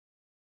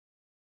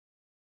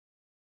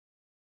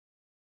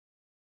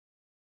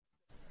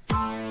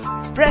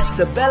Press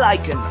the bell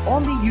icon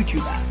on the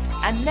YouTube app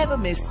and never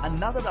miss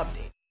another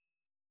update.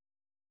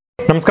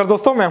 नमस्कार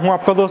दोस्तों, मैं हूं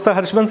आपका दोस्त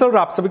हर्ष बंसल और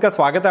आप सभी का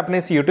स्वागत है अपने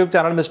इस YouTube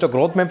चैनल मिस्टर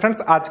ग्रोथ में।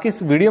 फ्रेंड्स, आज की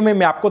इस वीडियो में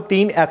मैं आपको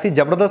 3 ऐसी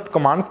जबरदस्त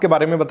कमांड्स के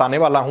बारे में बताने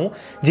वाला हूं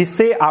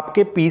जिससे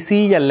आपके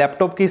पीसी या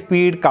लैपटॉप की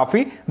स्पीड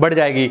काफी बढ़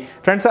जाएगी।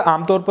 फ्रेंड्स,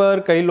 आमतौर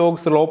पर कई लोग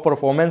स्लो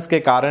परफॉर्मेंस के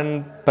कारण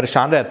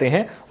परेशान रहते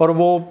हैं और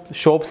वो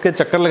शॉप्स के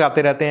चक्कर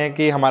लगाते रहते हैं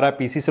कि हमारा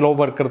पीसी स्लो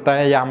वर्क करता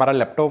है या हमारा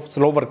लैपटॉप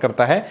स्लो वर्क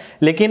करता है।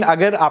 लेकिन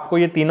अगर आपको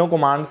ये तीनों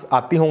कमांड्स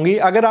आती होंगी,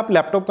 अगर आप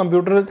लैपटॉप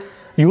कंप्यूटर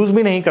यूज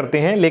भी नहीं करते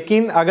हैं,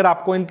 लेकिन अगर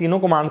आपको इन तीनों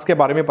कमांड्स के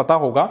बारे में पता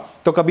होगा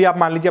तो कभी आप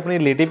मान लीजिए अपने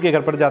रिलेटिव के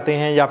घर पर जाते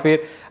हैं या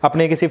फिर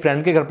अपने किसी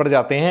फ्रेंड के घर पर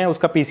जाते हैं,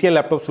 उसका पीसी या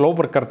लैपटॉप स्लो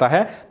वर्क करता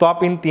है, तो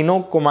आप इन तीनों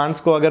कमांड्स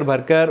को अगर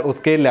भरकर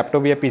उसके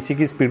लैपटॉप या पीसी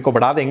की स्पीड को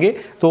बढ़ा देंगे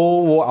तो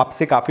वो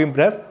आपसे काफ़ी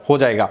इंप्रेस हो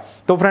जाएगा।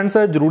 तो फ्रेंड्स,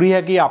 जरूरी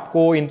है कि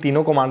आपको इन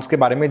तीनों कमांड्स के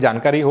बारे में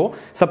जानकारी हो।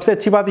 सबसे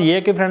अच्छी बात यह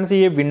है कि फ्रेंड्स,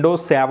 ये विंडोज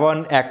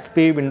 7,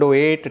 XP, विंडो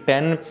 8,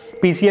 10,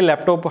 पीसी या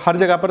लैपटॉप हर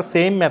जगह पर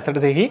सेम मेथड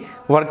से ही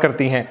वर्क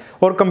करती हैं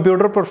और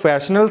कंप्यूटर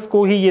प्रोफेशनल्स को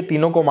ही ये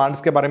तीनों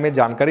कमांड्स के बारे में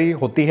जानकारी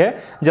होती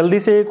है। जल्दी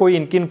से कोई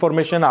इनकी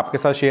इंफॉर्मेशन आपके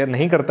साथ शेयर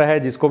नहीं करता है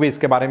जिसको भी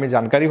इसके बारे में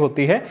जानकारी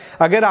होती है।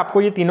 अगर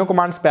आपको ये तीनों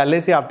कमांड्स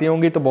पहले से आती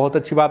होंगी तो बहुत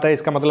अच्छी बात है,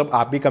 इसका मतलब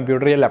आप भी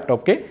कंप्यूटर या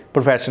लैपटॉप के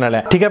प्रोफेशनल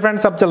हैं। ठीक है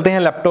फ्रेंड्स, अब चलते हैं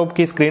लैपटॉप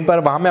की स्क्रीन पर,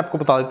 वहां मैं आपको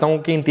बता देता हूं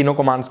कि इन तीनों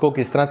कमांड्स को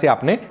किस तरह से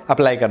आपने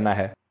अप्लाई करना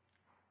है।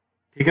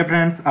 ठीक है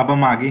फ्रेंड्स, अब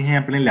हम आगे हैं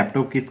अपने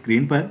लैपटॉप की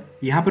स्क्रीन पर।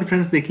 यहाँ पर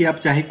फ्रेंड्स देखिए, आप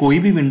चाहे कोई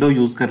भी विंडो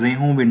यूज कर रहे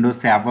हो, विंडोज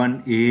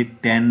 7, 8,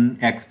 10,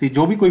 XP,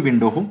 जो भी कोई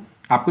विंडो हो,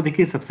 आपको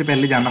देखिए सबसे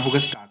पहले जाना होगा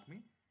स्टार्ट में।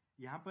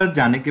 यहाँ पर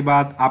जाने के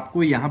बाद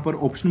आपको यहाँ पर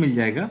ऑप्शन मिल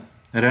जाएगा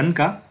रन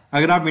का।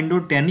 अगर आप विंडो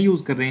 10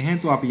 यूज कर रहे हैं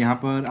तो आप यहाँ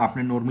पर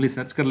आपने नॉर्मली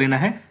सर्च कर लेना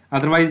है।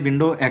 अदरवाइज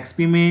विंडो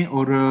XP में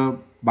और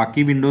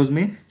बाकी विंडोज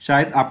में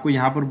शायद आपको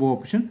यहाँ पर वो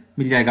ऑप्शन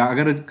मिल जाएगा।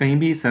 अगर कहीं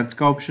भी सर्च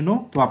का ऑप्शन हो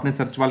तो आपने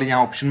सर्च वाले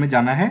यहाँ ऑप्शन में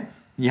जाना है।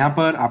 यहाँ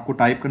पर आपको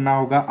टाइप करना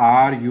होगा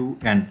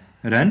RUN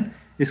रन।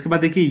 इसके बाद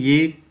देखिए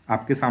ये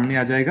आपके सामने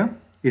आ जाएगा,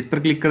 इस पर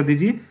क्लिक कर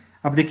दीजिए।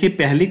 अब देखिए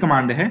पहली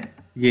कमांड है,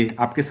 ये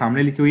आपके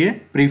सामने लिखी हुई है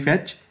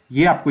प्रीफेच।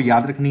 ये आपको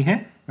याद रखनी है।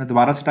 मैं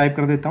दोबारा से टाइप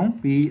कर देता हूँ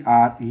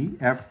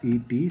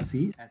PREFETCH।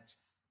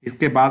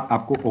 इसके बाद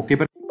आपको ओके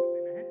पर क्लिक कर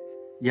देना है।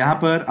 यहाँ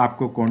पर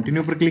आपको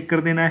कंटिन्यू पर क्लिक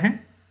कर देना है।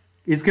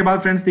 इसके बाद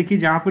फ्रेंड्स देखिए,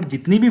 जहाँ पर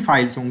जितनी भी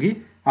फाइल्स होंगी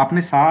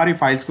आपने सारी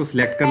फाइल्स को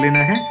सिलेक्ट कर लेना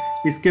है।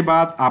 इसके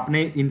बाद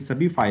आपने इन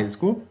सभी फाइल्स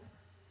को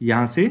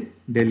यहाँ से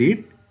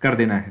डिलीट कर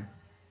देना है।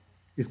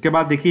 इसके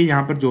बाद देखिए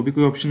यहाँ पर जो भी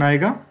कोई ऑप्शन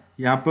आएगा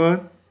यहाँ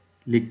पर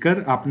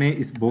लिखकर आपने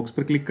इस बॉक्स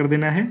पर क्लिक कर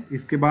देना है।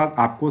 इसके बाद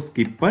आपको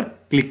स्किप पर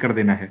क्लिक कर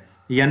देना है।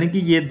 यानी कि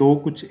ये दो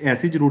कुछ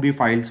ऐसी जरूरी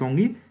फाइल्स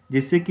होंगी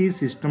जिससे कि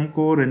सिस्टम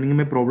को रनिंग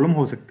में प्रॉब्लम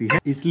हो सकती है,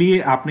 इसलिए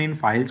आपने इन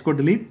फाइल्स को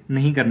डिलीट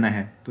नहीं करना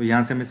है। तो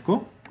यहाँ से हम इसको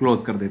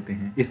क्लोज कर देते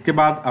हैं। इसके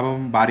बाद अब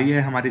हम बारी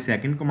है हमारी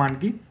सेकंड कमांड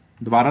की।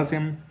 दोबारा से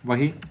हम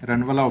वही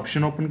रन वाला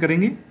ऑप्शन ओपन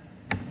करेंगे।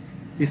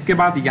 इसके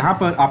बाद यहाँ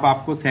पर अब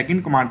आपको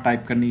सेकंड कमांड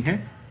टाइप करनी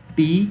है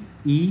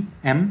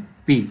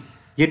TEMP।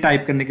 ये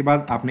टाइप करने के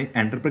बाद आपने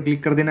एंटर पर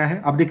क्लिक कर देना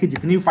है। अब देखिए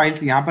जितनी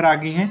फाइल्स यहाँ पर आ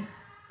गई हैं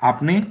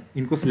आपने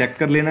इनको सिलेक्ट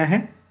कर लेना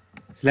है।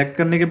 सिलेक्ट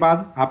करने के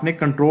बाद आपने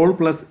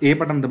Ctrl+A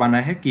बटन दबाना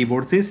है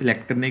कीबोर्ड से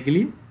सिलेक्ट करने के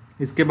लिए।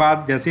 इसके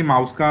बाद जैसे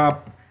माउस का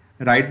आप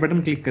राइट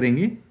बटन क्लिक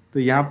करेंगे तो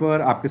यहाँ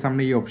पर आपके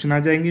सामने ये ऑप्शन आ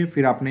जाएंगे,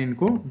 फिर आपने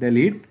इनको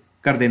डिलीट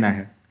कर देना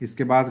है।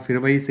 इसके बाद फिर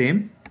वही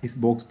सेम इस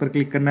बॉक्स पर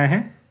क्लिक करना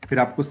है, फिर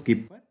आपको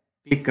स्किप पर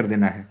क्लिक कर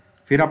देना है,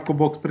 फिर आपको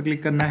बॉक्स पर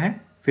क्लिक करना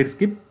है, फिर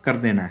स्किप कर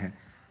देना है।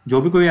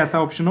 जो भी कोई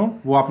ऐसा ऑप्शन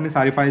हो वो आपने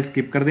सारी फाइल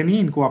स्किप कर देनी है,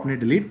 इनको आपने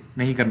डिलीट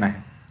नहीं करना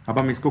है। अब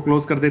हम इसको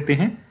क्लोज कर देते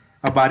हैं।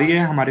 अब बारी है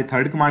हमारी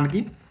थर्ड कमांड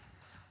की।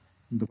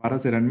 दोबारा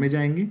से रन में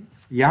जाएंगे।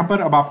 यहाँ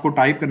पर अब आपको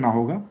टाइप करना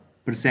होगा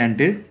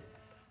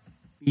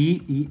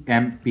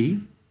 %PEMP।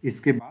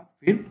 इसके बाद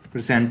फिर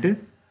 %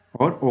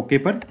 और ओके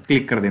पर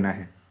क्लिक कर देना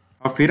है।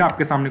 और फिर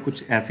आपके सामने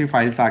कुछ ऐसी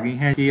फाइल्स आ गई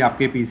हैं कि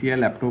आपके पीसी या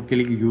लैपटॉप के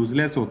लिए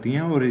यूजलेस होती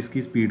हैं और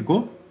इसकी स्पीड को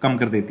कम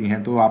कर देती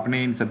हैं। तो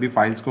आपने इन सभी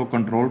फाइल्स को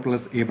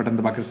Ctrl+A बटन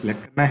दबाकर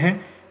सिलेक्ट करना है,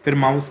 फिर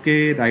माउस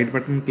के राइट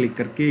बटन क्लिक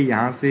करके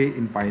यहाँ से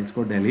इन फाइल्स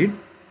को डिलीट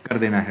कर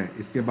देना है।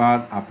 इसके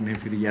बाद आपने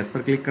फिर यस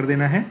पर क्लिक कर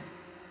देना है।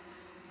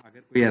 अगर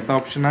कोई ऐसा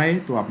ऑप्शन आए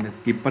तो आपने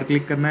स्किप पर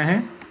क्लिक करना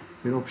है,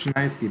 फिर ऑप्शन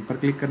आए स्किप पर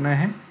क्लिक करना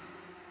है।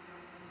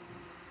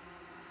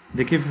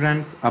 देखिए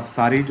फ्रेंड्स, अब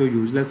सारी जो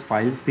यूजलेस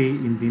फाइल्स थी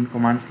इन 3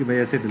 कमांड्स की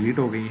वजह से डिलीट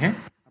हो गई हैं। अब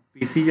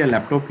पीसी या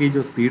लैपटॉप की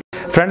जो स्पीड।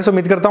 फ्रेंड्स,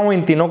 उम्मीद करता हूं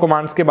इन तीनों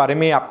कमांड्स के बारे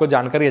में आपको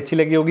जानकारी अच्छी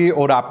लगी होगी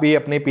और आप भी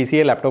अपने पीसी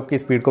या लैपटॉप की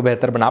स्पीड को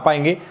बेहतर बना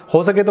पाएंगे।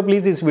 हो सके तो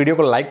प्लीज़ इस वीडियो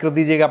को लाइक कर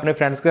दीजिएगा, अपने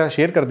फ्रेंड्स के साथ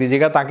शेयर कर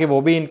दीजिएगा ताकि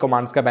वो भी इन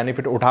कमांड्स का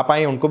बेनिफिट उठा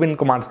पाएं, उनको भी इन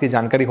कमांड्स की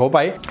जानकारी हो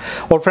पाए।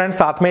 और फ्रेंड्स,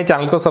 साथ में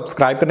चैनल को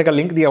सब्सक्राइब करने का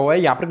लिंक दिया हुआ है,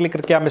 यहाँ पर क्लिक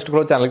करके आप मिस्टर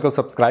ग्रोथ चैनल को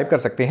सब्सक्राइब कर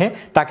सकते हैं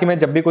ताकि मैं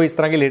जब भी कोई इस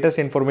तरह की लेटेस्ट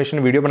इन्फॉर्मेशन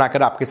वीडियो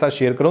बनाकर आपके साथ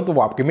शेयर करूँ तो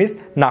वो आपकी मिस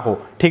ना हो।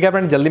 ठीक है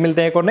फ्रेंड्स, जल्दी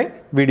मिलते हैं एक और नई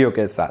वीडियो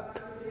के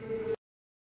साथ।